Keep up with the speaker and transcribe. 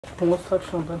Almost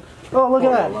touched something. Oh, look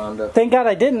at that. Thank God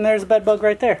I didn't. There's a bed bug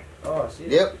right there. Oh, I see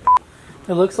it. Yep.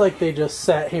 It looks like they just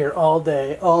sat here all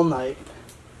day, all night,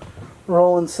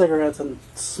 rolling cigarettes and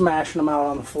smashing them out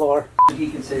on the floor. What do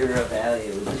you consider a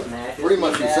value? Pretty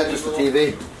much you said just the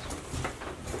TV.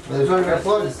 There's not even a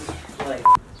plug. Like,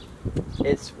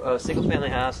 it's a single family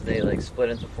house. They like split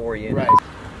into 4 units. Right.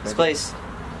 This place,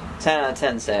 10 out of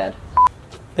 10 sad.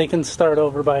 They can start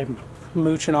over by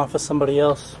mooching off of somebody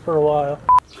else for a while.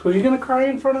 Who are you going to cry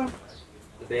in front of?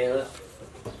 The bailiff.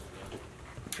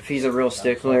 If he's a real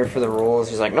stickler for the rules,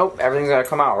 he's like, nope, everything's got to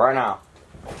come out right now.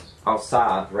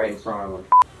 Outside, right in front of him.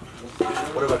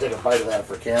 What if I take a bite of that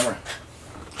for camera?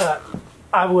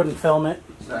 I wouldn't film it.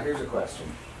 Now here's a question.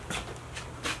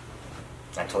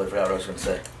 I totally forgot what I was going to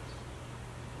say.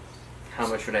 How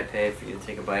much would I pay for you to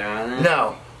take a bite out of that?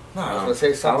 No. No, I was going to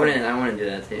say something. I wouldn't do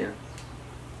that to you.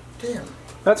 Damn.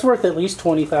 That's worth at least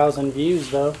 20,000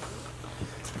 views, though.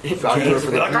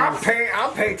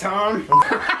 I'll pay Tom. Hey,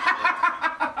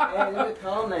 look at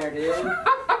Tom there, dude.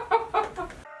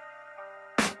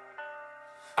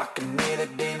 I can hear the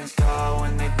demons call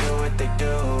when they do what they do,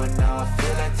 and now I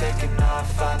feel like taking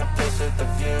off, find a place with a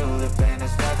view. The pain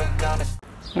is never gonna.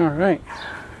 All right.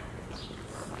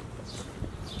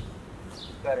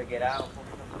 Better get out before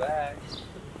we come back.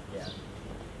 Yeah.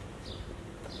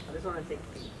 I just want to take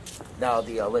a peek. Now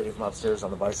the lady from upstairs on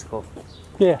the bicycle.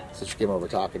 Yeah. So she came over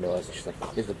talking to us, and she's like,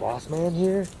 "Is the boss man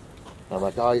here?" And I'm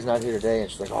like, "Oh, he's not here today." And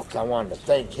she's like, "Oh, 'cause I wanted to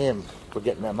thank him for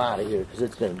getting them out of here, because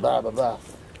it's been blah blah blah."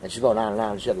 And she's going on and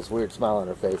on, and she had this weird smile on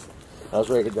her face. I was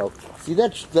ready to go. See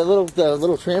that the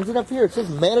little transit up here? It says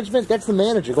management. That's the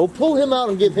manager. Go pull him out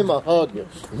and give him a hug.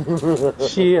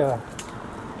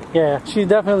 Yeah, she's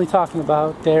definitely talking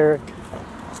about Derek.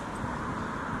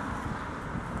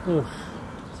 Oof.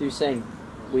 So you're saying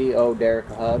we owe Derek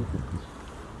a hug?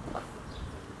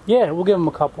 Yeah, we'll give him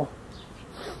a couple.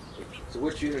 So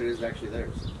which unit is actually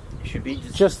theirs? It should be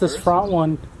Just this front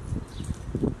one.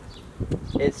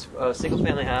 It's a single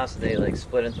family house. They like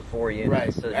split into 4 units.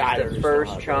 Right. So I the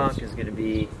first chunk is going to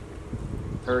be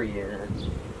her unit.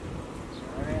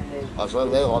 I was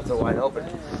letting they left it wide open.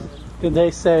 Did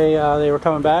they say they were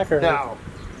coming back, or? No.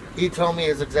 He told me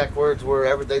his exact words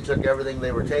were, they took everything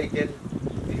they were taking.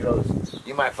 He goes,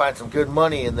 "You might find some good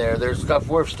money in there. There's stuff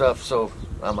worth stuff." So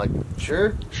I'm like,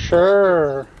 "Sure."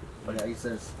 Sure. But yeah, he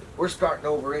says, "We're starting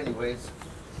over anyways."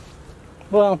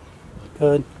 Well,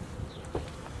 good.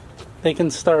 They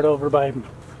can start over by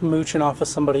mooching off of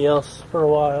somebody else for a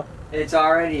while. It's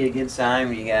already a good sign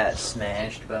when you got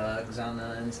smashed bugs on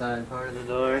the inside part of the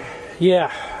door.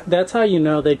 Yeah, that's how you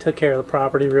know they took care of the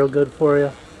property real good for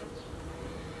you.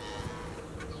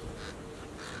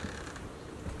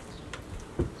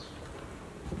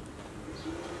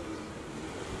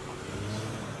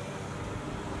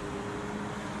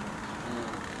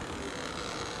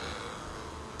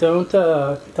 Don't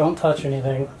touch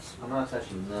anything. I'm not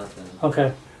touching nothing.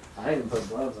 Okay. I didn't put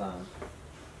gloves on.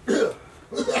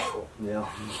 Yeah.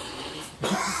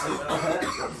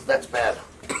 That's bad.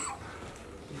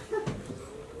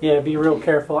 Yeah, be real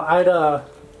careful. I'd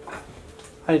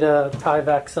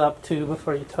Tyvek up too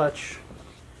before you touch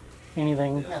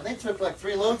anything. Yeah, they took like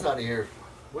 3 loads out of here.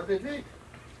 What did they take?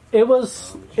 It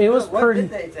was What pretty.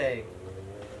 did they take?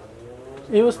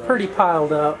 It was pretty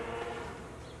piled up.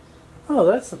 Oh,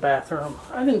 that's the bathroom.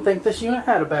 I didn't think this unit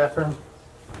had a bathroom.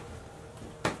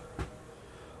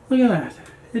 Look at that.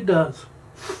 It does.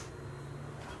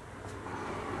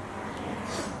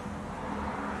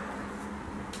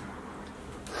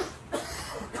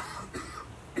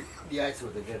 Yeah, I see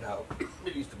what they did now.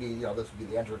 It used to be, this would be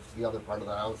the entrance to the other part of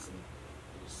the house, and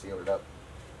they just sealed it up.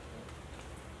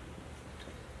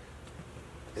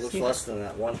 It looks less than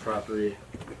that one property.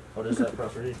 What is that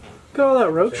property? Look at all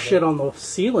that roach shit on the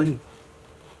ceiling.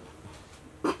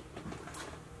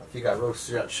 If you got roast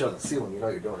shit on the ceiling, you know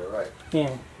you're doing it right.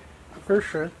 Yeah, for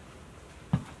sure.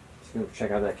 Let's go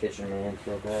check out that kitchen, man.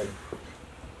 Feel good.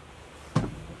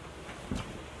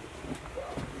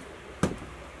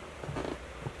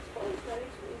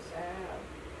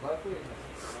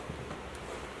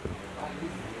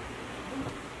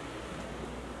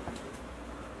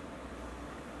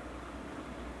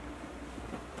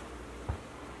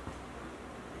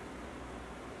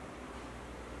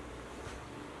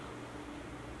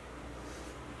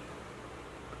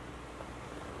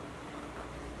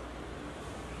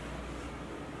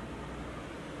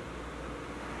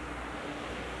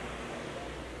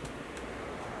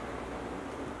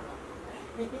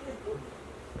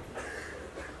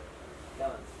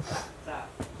 Stop.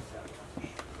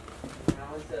 When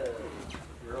I went to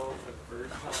girls for the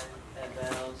first time at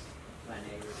Bell's, my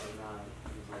neighbor came on.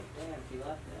 He was like, "Damn, she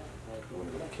left it."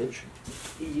 Kitchen.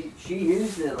 She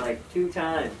used it like 2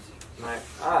 times.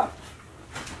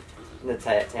 The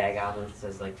tag on it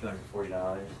says like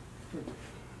 $240.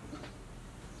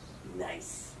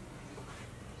 Nice.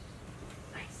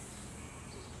 Nice.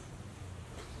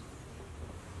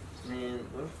 Man,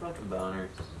 what a fucking boner.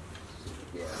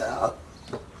 Yeah.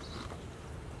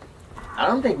 I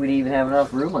don't think we'd even have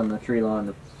enough room on the tree lawn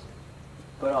to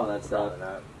put all that stuff.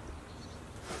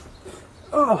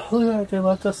 Oh, look at that. They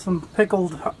left us some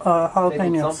pickled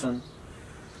jalapenos. Something.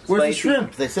 Where's the Spicy.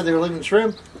 shrimp? They said they were leaving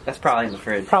shrimp. That's probably in the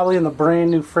fridge. Probably in the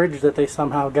brand new fridge that they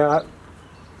somehow got.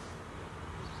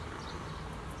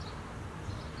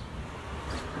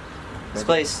 This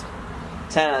place,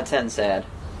 10 out of 10 sad.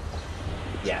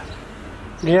 Yeah.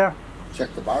 Yeah.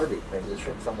 Check the Barbie. Maybe the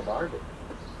shrimp's on the Barbie.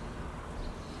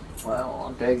 Well,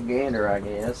 I'll take a gander, I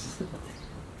guess.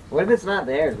 What if it's not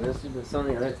theirs? This is some of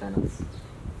the other tenants.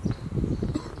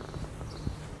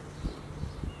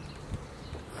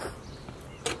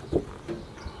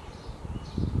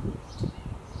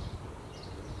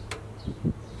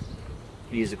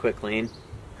 Use a quick clean.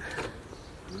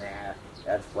 Nah.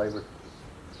 Adds flavor.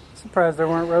 Surprised there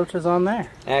weren't roaches on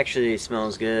there. Actually, it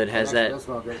smells good. Has that. Does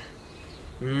smell good.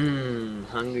 Mmm,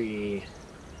 hungry.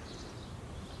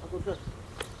 I'll go check.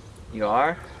 You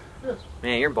are? Yeah.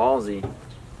 Man, you're ballsy.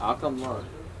 I'll come look.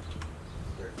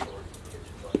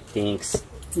 Thanks.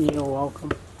 You're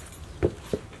welcome.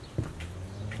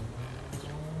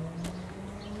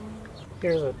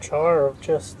 Here's a jar of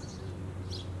just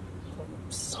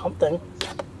something.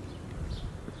 What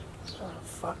the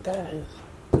fuck that is?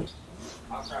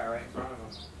 I'll cry right in front of him.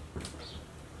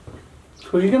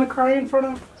 Who are you gonna cry in front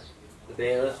of? The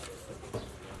bailiff.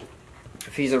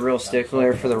 If he's a real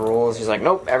stickler for the rules, he's like,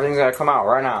 nope, everything's gotta come out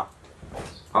right now.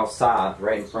 Outside,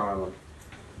 right in front of him.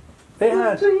 They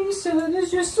had.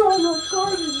 There's just so much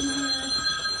garbage.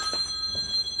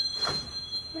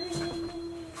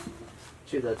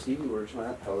 Dude, that TV works,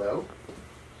 man. Hello?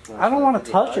 I don't want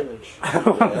to touch it.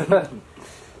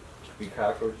 Be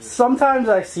cockroaches. Sometimes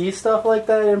I see stuff like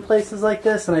that in places like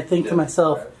this, and I think to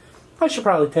myself, I should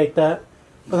probably take that.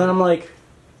 But then I'm like,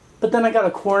 but then I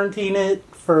gotta quarantine it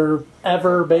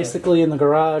forever, basically, in the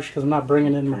garage because I'm not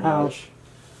bringing it in my house.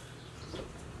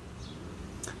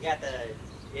 You got the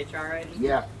itch already?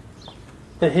 Yeah.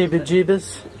 The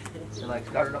heebie-jeebies. You're like,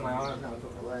 started on my arm, now it's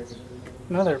on my leg.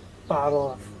 Another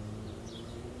bottle of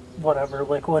whatever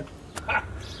liquid.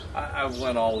 I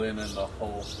went all in the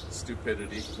whole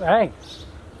stupidity. Hey,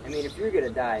 I mean, if you're gonna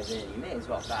dive in, you may as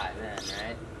well dive in,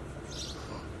 right?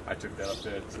 I took that up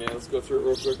there. Yeah, let's go through it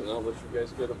real quick and I'll let you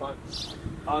guys get up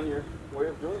on your way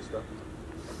of doing stuff.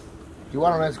 Do you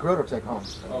want a nice grill to take home?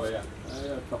 Oh, yeah. I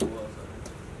got a couple of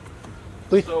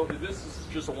We- those. So this is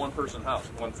just a one-person house,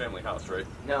 one-family house, right?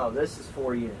 No, this is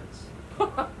 4 units.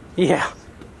 yeah.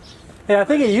 Yeah, I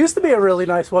think it used to be a really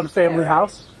nice one-family Yeah, right.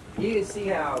 house. You can see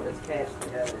how it's patched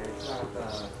together. It's not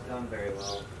done very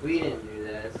well. We didn't do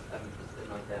this. I've just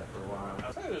been like that for a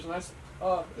while. Hey, there's a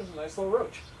nice little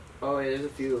roach. Oh, yeah, there's a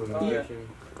few of them. Oh, yeah. Eviction.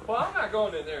 Well, I'm not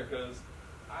going in there because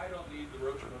I don't need the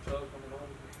roach motel coming on.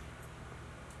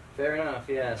 Fair enough,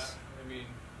 yes. I mean,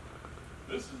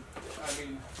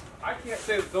 I can't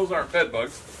say that those aren't bed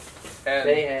bugs. And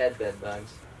They had bed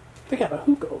bugs. They got a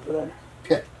hookah over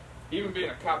there. even being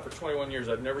a cop for 21 years,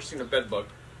 I've never seen a bed bug.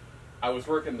 I was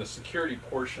working the security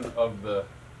portion of the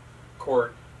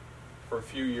court for a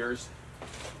few years,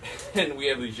 and we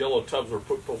have these yellow tubs where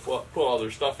put all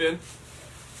their stuff in.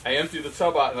 I empty the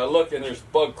tub out, and I look, and there's a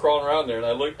bug crawling around there, and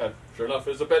I look, and sure enough,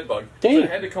 it's a bed bug. Damn. So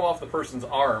it had to come off the person's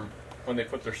arm when they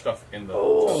put their stuff in the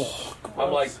tub.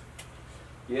 I'm like,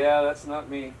 yeah, that's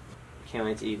not me. Can't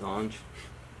wait to eat lunch.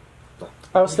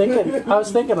 I was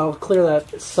thinking I'll clear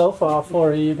that sofa off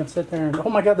for you. You can sit there and, oh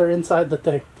my god, they're inside the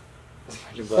thing.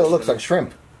 It looks like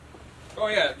shrimp. Oh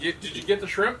yeah, did you get the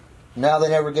shrimp? No, they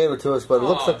never gave it to us, but it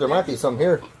looks like there might be some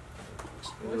here.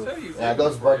 Well, I said you- Yeah,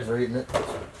 those bugs are eating it.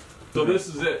 So this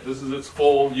is it. This is its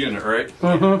full unit, right?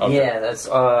 Mm-hmm. Okay. Yeah, that's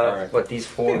Alright. what these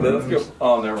 4 Hey, let's rooms. go.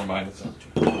 Oh, never mind. It's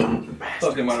empty.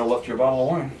 Thought they might have left you a bottle of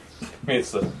wine. I mean,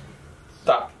 it's the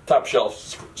top shelf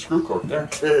screw cork there.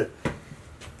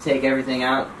 Take everything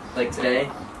out like today.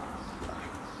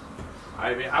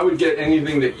 I mean, I would get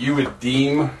anything that you would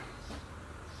deem.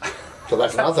 So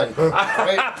that's nothing.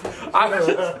 Right?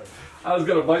 I was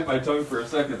gonna bite my tongue for a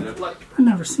second there. Like, I've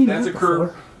never seen that's that a curb.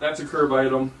 before. That's a curb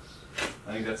item.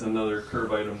 I think that's another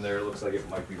curb item there. It looks like it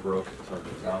might be broke. It's hard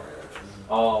to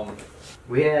tell.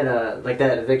 We had like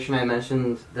that eviction I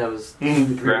mentioned that was 2 to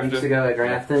 3 Drafted. weeks ago at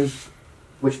Grafton.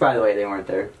 Which, by the way, they weren't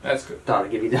there. That's good. Thought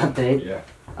I'd give you the update. Yeah.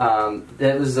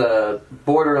 That was a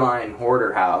borderline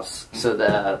hoarder house. So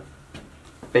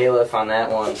bailiff on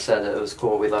that one said that it was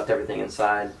cool. We left everything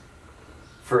inside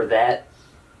for that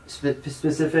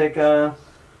specific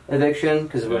eviction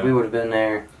because we would have been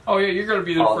there. Oh yeah, you're gonna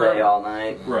be there all forever. day, all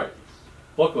night. Right.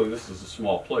 Luckily, this is a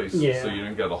small place, so you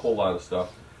didn't get a whole lot of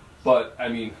stuff. But I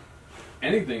mean,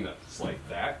 anything that's like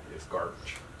that is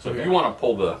garbage. So if you want to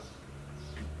pull the,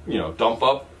 dump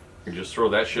up and just throw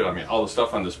that shit. I mean, all the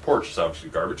stuff on this porch is obviously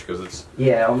garbage because it's.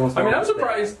 Yeah, almost. I mean, I'm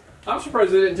surprised. I'm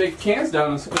surprised they didn't take cans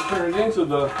down and turn it into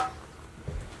the.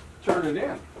 Turn it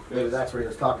in. Maybe that's what he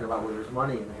was talking about, where there's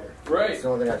money in there. Right. It's the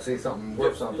only thing I see something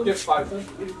worth something. Get 5 cents,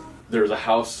 please. There's a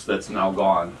house that's now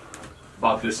gone,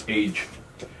 about this age,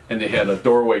 and they had a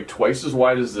doorway twice as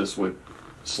wide as this with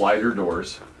slider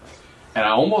doors. And I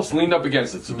almost leaned up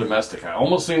against it. It's a domestic. I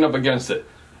almost leaned up against it,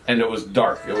 and it was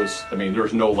dark. It was, I mean, there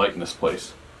was no light in this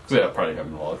place. So yeah, probably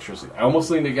having no electricity. I almost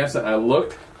leaned against it, and I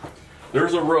looked.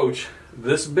 There's a roach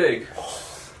this big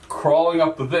crawling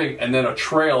up the thing, and then a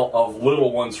trail of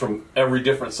little ones from every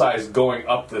different size going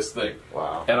up this thing.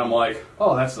 Wow. And I'm like,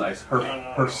 oh, that's nice.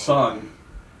 Her son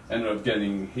ended up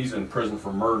he's in prison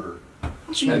for murder.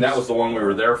 Jeez. And that was the one we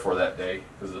were there for that day,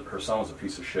 because her son was a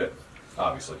piece of shit,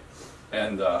 obviously.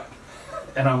 And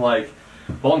I'm like,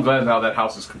 well, I'm glad now that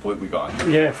house is completely gone.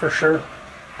 Yeah, for sure.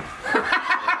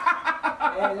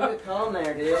 Hey, look at Tom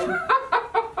there, dude.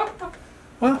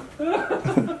 Well.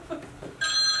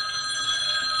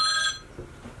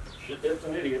 Shit dips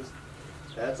and idiots.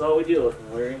 That's all we deal with,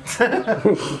 Larry.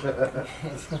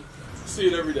 See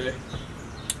it every day.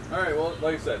 Alright, well,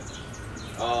 like I said,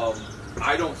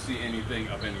 I don't see anything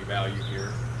of any value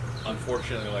here.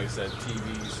 Unfortunately, like I said,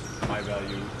 TVs, my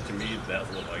value, to me, that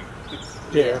look like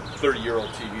 30-year-old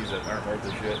TVs that aren't worth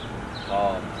a shit.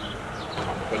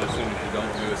 But as soon as you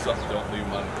don't do something, don't leave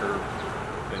them on the curb,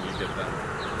 then you get them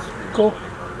screaming cool. bloody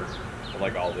murder. But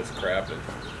like all this crap, and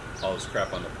all this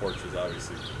crap on the porch is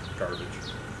obviously garbage.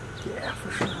 Yeah,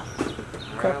 for sure.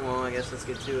 Alright, well, I guess let's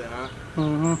get to it, huh?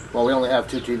 Mm-hmm. Well, we only have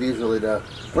 2 TVs really to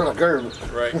put on the curb.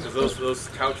 Right, because those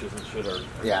couches and shit are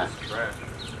just trash.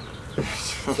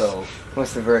 So,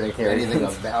 What's the verdict here? anything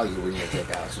of value we need to take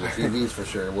out. So the TVs for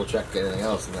sure. We'll check anything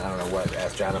else, and then I don't know what.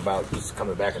 Ask John about just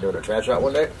coming back and doing a trash out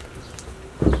one day.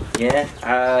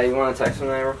 Yeah, you want to text him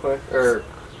that real quick? Or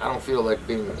I don't feel like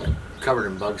being covered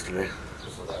in bugs today.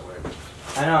 So that way.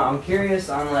 I know. I'm curious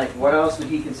on like what else would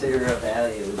he consider of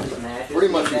value? Just matches.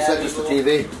 Pretty much, he said just the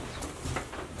TV.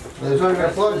 There's not even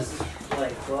plugs.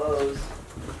 Like clothes.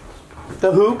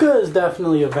 The hookah is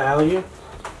definitely a value.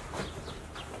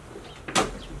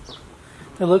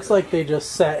 It looks like they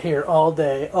just sat here all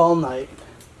day, all night,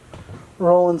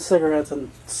 rolling cigarettes and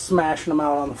smashing them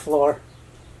out on the floor.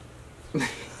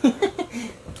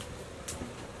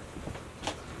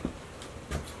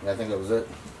 I think that was it.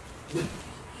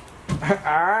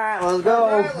 Alright, let's go.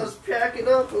 Alright, let's pack it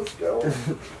up. Let's go.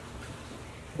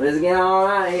 Let's get on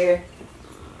out of here.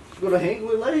 Let's go to hang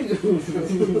with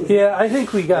legs. Yeah, I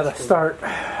think we gotta start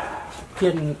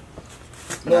getting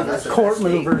court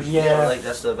movers. Yeah. Like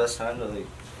that's the best time to leave.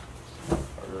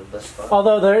 Or the best spot.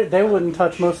 Although they wouldn't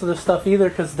touch most of this stuff either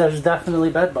because there's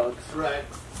definitely bed bugs. Right.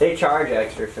 They charge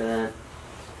extra for that.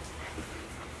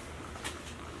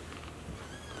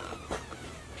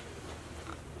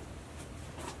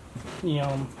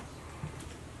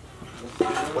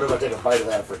 What if I take a bite of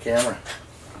that for camera?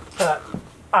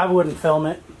 I wouldn't film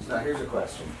it. Now here's a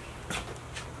question.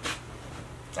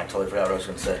 I totally forgot what I was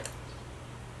going to say.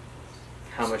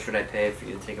 How much would I pay for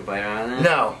you to take a bite out of that?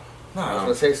 No. No, I was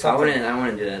going to say something. I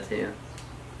wouldn't do that to you.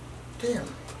 Damn.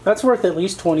 That's worth at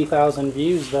least 20,000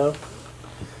 views, though.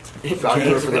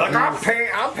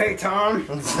 I'll pay Tom.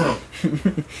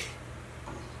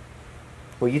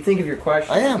 Well, you think of your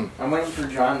question. I am. I'm waiting for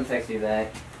John to text you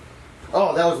back.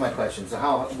 Oh, that was my question. So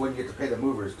how would you get to pay the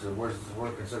movers? Because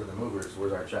we're considered the movers.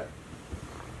 Where's our check?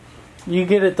 You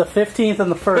get it the 15th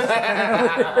and the 1st.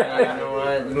 You know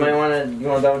what? You might want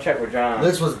to double check with John.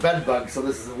 This was bed bug, so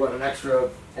this is what, an extra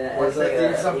It's like 150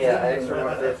 or something? Yeah, extra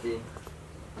 150.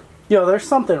 Yo, there's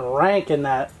something rank in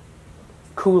that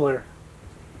cooler.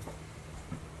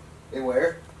 In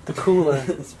where? The cooler.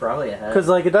 It's probably a head. Because,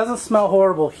 like, it doesn't smell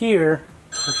horrible here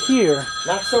or here.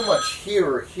 Not so much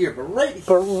here or here, but right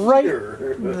But right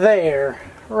here. there.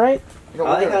 Right? You know, I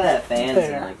like we're how gonna, that fan's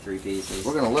There. in like 3 pieces.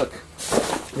 we're gonna look.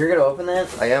 You're gonna open that?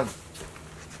 I am.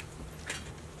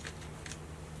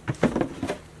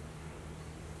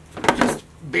 Just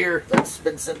beer that's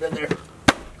been sitting in there.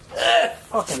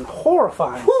 Fucking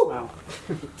horrifying Woo! smell.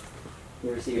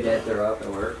 You ever see your dad throw up at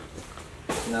work?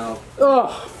 No.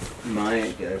 Ugh.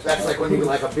 Mine. That's like when you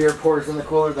like a beer pours in the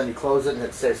cooler, then you close it and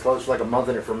it stays closed for like a month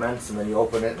and it ferments, and then you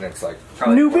open it and it's like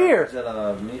New beer. Is that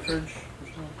a mini fridge?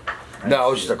 No,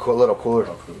 it was just a cool little cooler.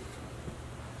 Oh, cool.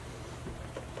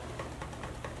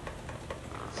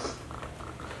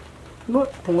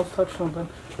 Look, almost touched something.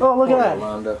 Oh, look at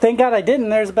Yolanda. that. Thank God I didn't.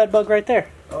 There's a bed bug right there.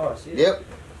 Oh, I see it. Yep.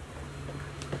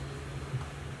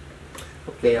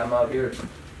 Okay, I'm out here.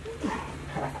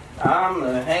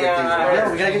 Hang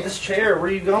Yeah, we gotta get this chair. Where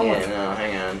are you going? Yeah, no,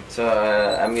 hang on. So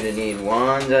I'm gonna need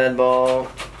one dead ball.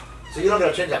 So you don't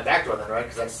gotta change that back door then, right?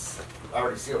 Because that's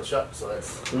already sealed shut, so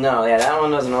that's... No, yeah, that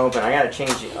one doesn't open. I gotta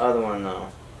change the other one though,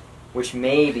 which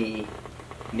maybe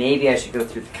I should go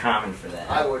through the common for that.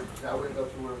 I wouldn't go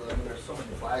through where there's so many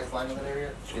flies flying in that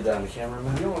area. Get that on the camera,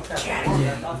 man.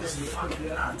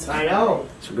 I know.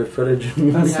 Some good footage.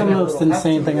 That's the most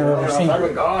insane thing I've ever I've seen.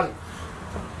 been gone.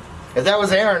 If that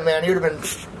was Aaron, man, he would have been...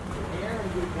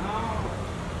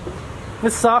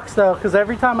 It sucks though, because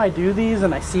every time I do these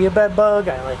and I see a bed bug,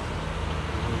 I like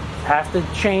have to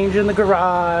change in the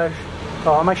garage,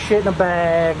 all my shit in a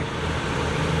bag.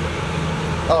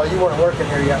 Oh, you weren't working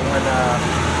here yet when,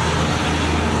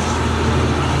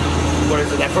 what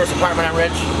is it, that first apartment on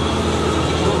Ridge?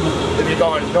 If you're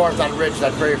going north on Ridge,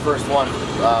 that very first one,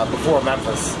 before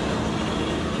Memphis.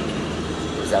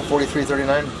 Was that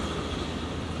 4339?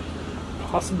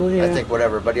 Possibly, yeah. I think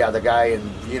whatever, but yeah, the guy in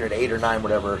unit 8 or 9,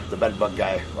 whatever, the bed bug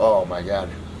guy. Oh my God.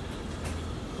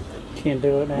 Can't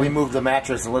do it, man. We moved the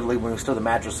mattress, and literally when we stood the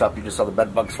mattress up, you just saw the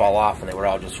bed bugs fall off, and they were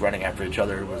all just running after each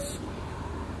other. It was...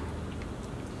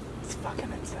 It's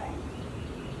fucking insane.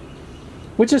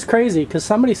 Which is crazy, because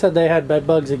somebody said they had bed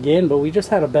bugs again, but we just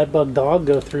had a bed bug dog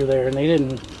go through there, and they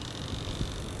didn't...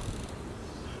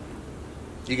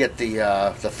 You get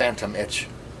the phantom itch,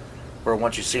 where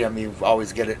once you see them, you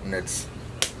always get it, and it's...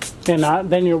 And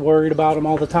then you're worried about them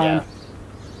all the time.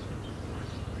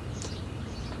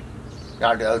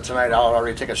 Yeah. Tonight I'll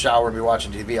already take a shower and be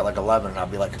watching TV at like 11, and I'll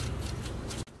be like,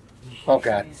 oh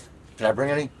God. Did I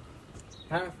bring any?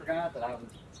 Kind of forgot that I would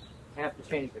have to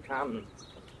change the common.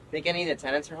 Think any of the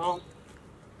tenants are home?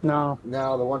 No.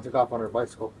 No, the one took off on her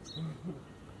bicycle.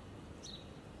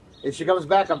 If she comes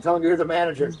back, I'm telling you, you're the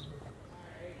manager.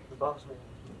 The boss man.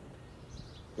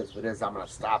 If it is, I'm going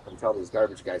to stop and tell these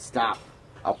garbage guys, stop.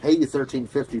 I'll pay you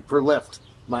 $13.50 per lift.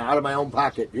 Out of my own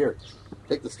pocket. Here,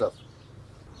 take the stuff.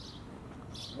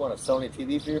 You want a Sony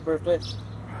TV for your birthday?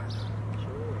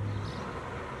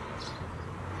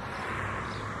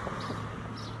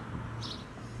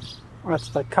 That's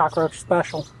the cockroach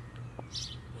special.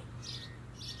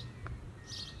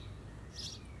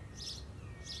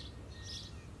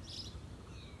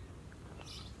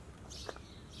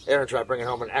 Aaron tried bringing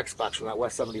home an Xbox from that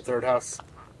West 73rd house.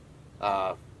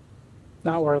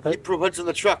 Not worth He it. puts in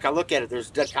the truck. I look at it. There's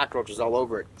dead cockroaches all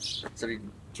over it. So he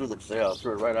threw it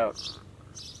right out.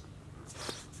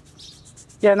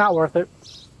 Yeah, not worth it.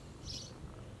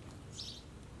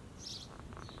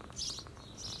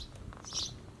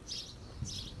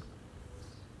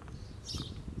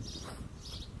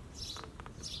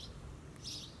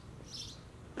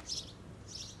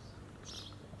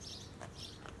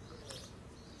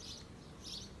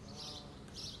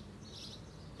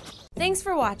 Thanks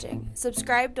for watching.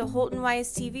 Subscribe to Holton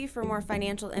Wise TV for more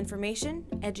financial information,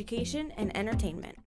 education, and entertainment.